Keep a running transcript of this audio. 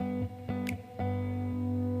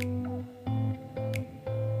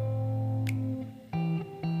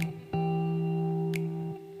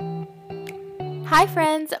Hi,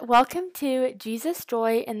 friends. Welcome to Jesus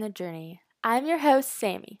Joy in the Journey. I'm your host,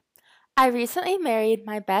 Sammy. I recently married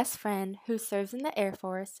my best friend who serves in the Air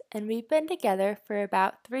Force, and we've been together for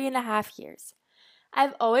about 3.5 years.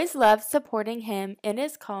 I've always loved supporting him in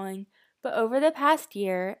his calling, but over the past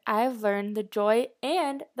year, I've learned the joy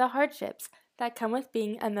and the hardships that come with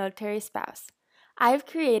being a military spouse. I've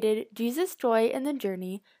created Jesus Joy in the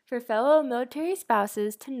Journey for fellow military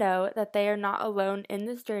spouses to know that they are not alone in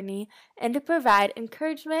this journey and to provide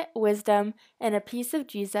encouragement, wisdom, and a piece of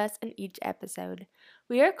Jesus in each episode.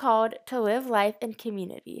 We are called to live life in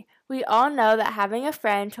community. We all know that having a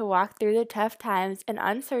friend to walk through the tough times and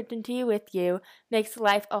uncertainty with you makes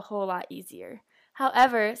life a whole lot easier.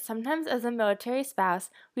 However, sometimes as a military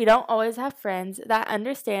spouse, we don't always have friends that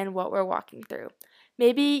understand what we're walking through.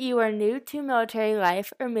 Maybe you are new to military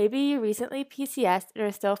life, or maybe you recently PCSed and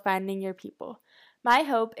are still finding your people. My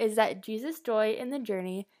hope is that Jesus' joy in the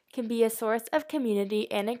journey can be a source of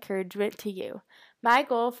community and encouragement to you. My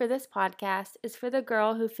goal for this podcast is for the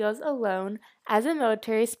girl who feels alone as a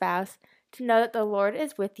military spouse to know that the Lord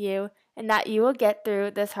is with you and that you will get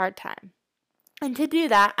through this hard time. And to do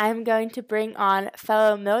that, I'm going to bring on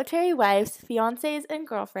fellow military wives, fiancés, and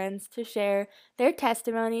girlfriends to share their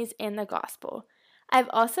testimonies and the gospel. I've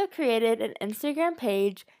also created an Instagram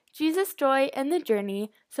page, Jesus Joy in the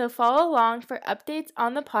Journey, so follow along for updates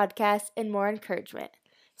on the podcast and more encouragement.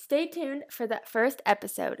 Stay tuned for that first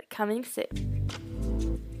episode coming soon.